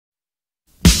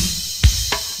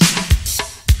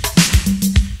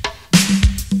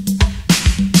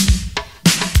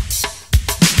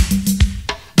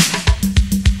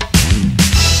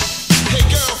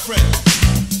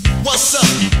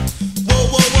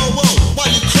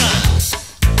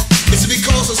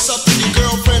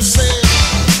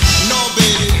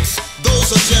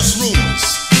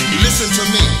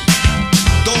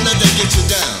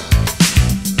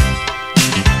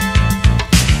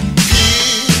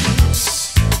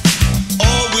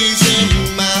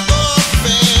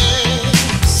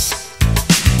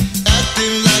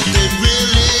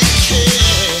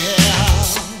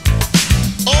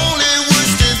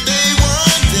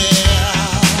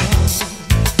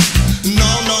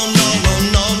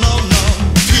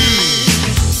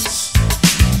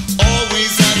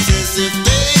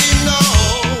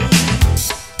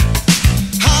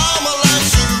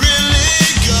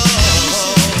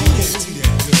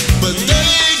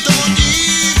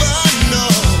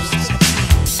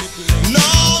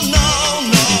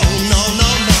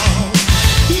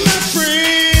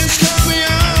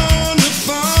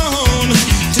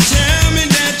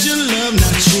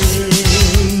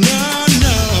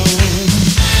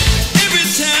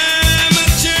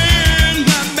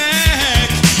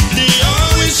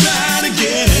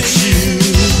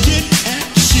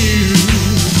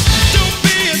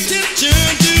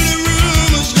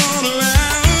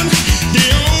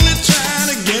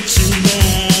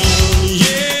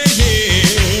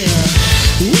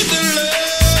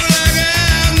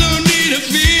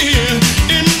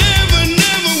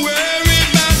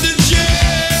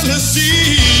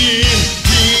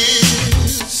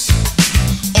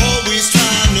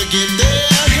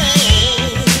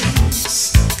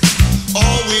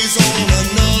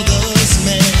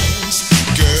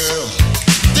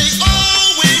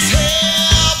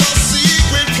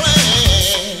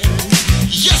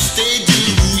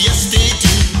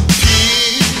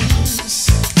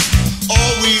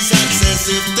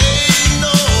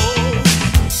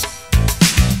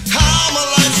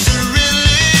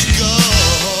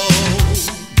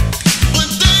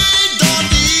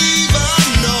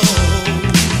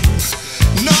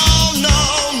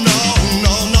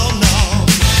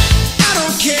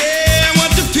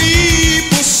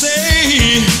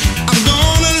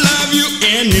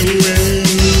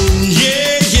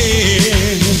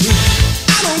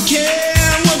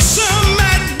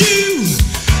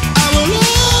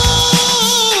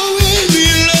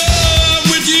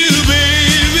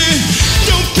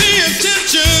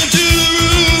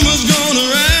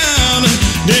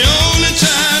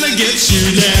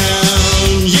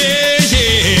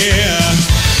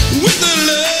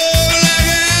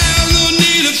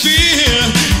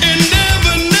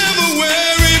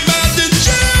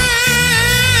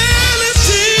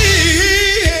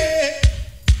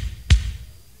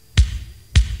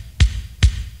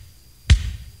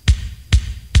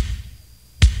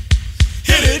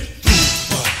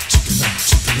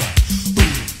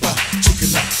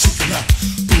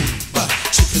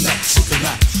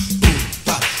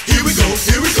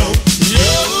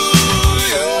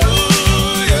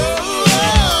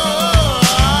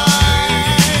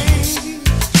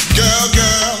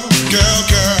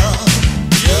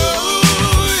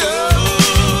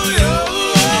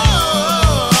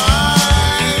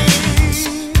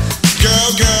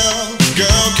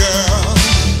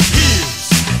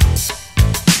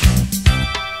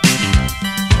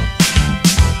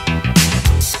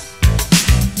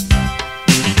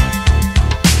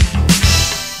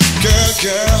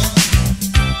girl.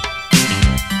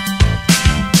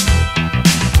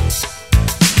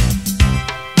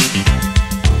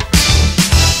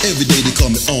 Every day they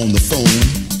call me on the phone.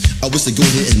 I wish they go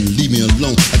ahead and leave me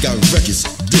alone. I got records,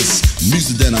 this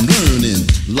music that I'm learning.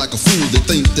 Like a fool, they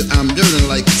think that I'm yearning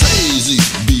like crazy.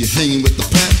 Be hanging with the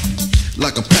pack,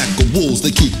 like a pack of wolves.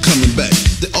 They keep coming back.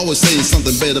 They always saying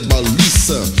something bad about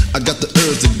Lisa. I got the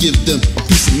urge to give them a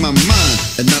piece of my mind,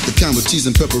 and not the kind with cheese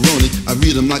and pepperoni. I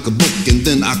read them like a book and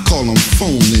then I call them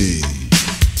phony.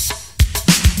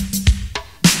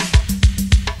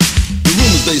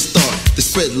 They start, they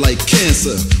spread like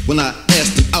cancer. When I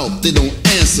ask them out, they don't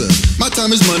answer. My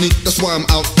time is money, that's why I'm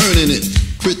out earning it.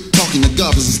 Quit talking to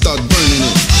garbage and start burning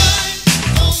it.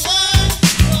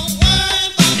 Don't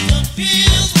worry about the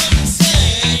pills, what they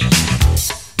say.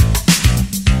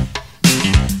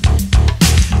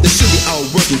 They should be out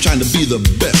working, trying to be the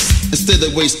best. Instead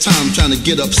they waste time trying to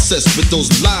get obsessed with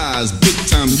those lies. Big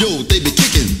time, yo, they be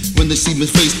kicking. When they see me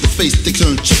face to face, they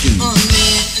turn chicken. Oh man,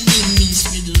 I didn't mean to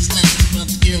spit those lines about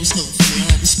the girls no fear,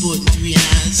 I'm sporting 3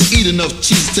 eyes. To eat enough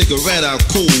cheese, take a rat out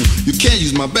cold. You can't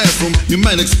use my bathroom, you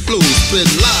might explode. Spread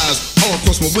lies all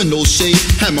across my window shade.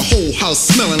 Had my whole house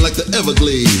smelling like the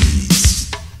Everglades.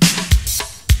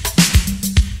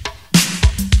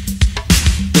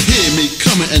 They hear me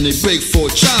coming and they break for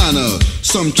China.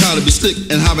 Some try to be slick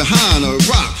and hide behind a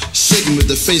rock, shaking with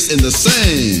their face in the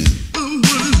sand.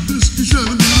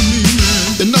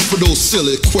 Enough of those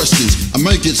silly questions. I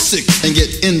might get sick and get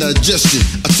indigestion.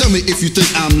 Tell me if you think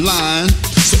I'm lying,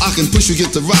 so I can push you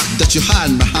against the rock that you're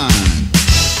hiding behind.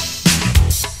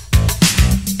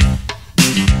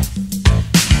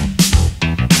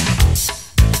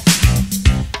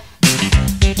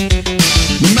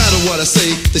 No matter what I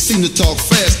say, they seem to talk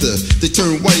faster. They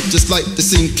turn white just like they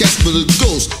seen Casper the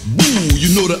Ghost. Boo,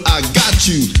 you know that I got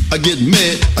you. I get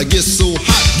mad, I get so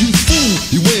hot. You fool,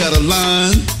 you way out of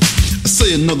line. I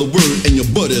say another word and your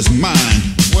butt is mine.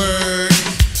 Word,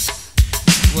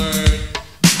 word.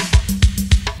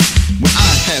 When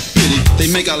I have pity, they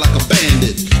make out like a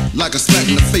bandit. Like a smack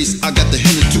in the face, I got to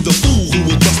hand it to the fool who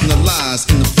was busting the lies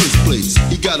in the first place.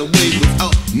 He got away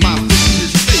without my pushing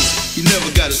his face. He never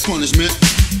got his punishment.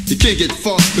 He can't get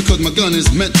far because my gun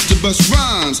is meant to bust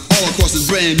rhymes all across his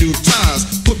brand new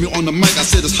tires. Put me on the mic, I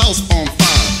set his house on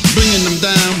fire. Bringing them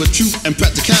down with truth and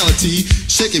practicality.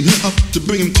 Shaking him up to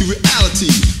bring him to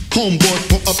reality. Homeboy,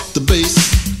 pump up the bass.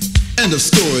 End of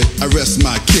story, I rest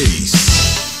my case.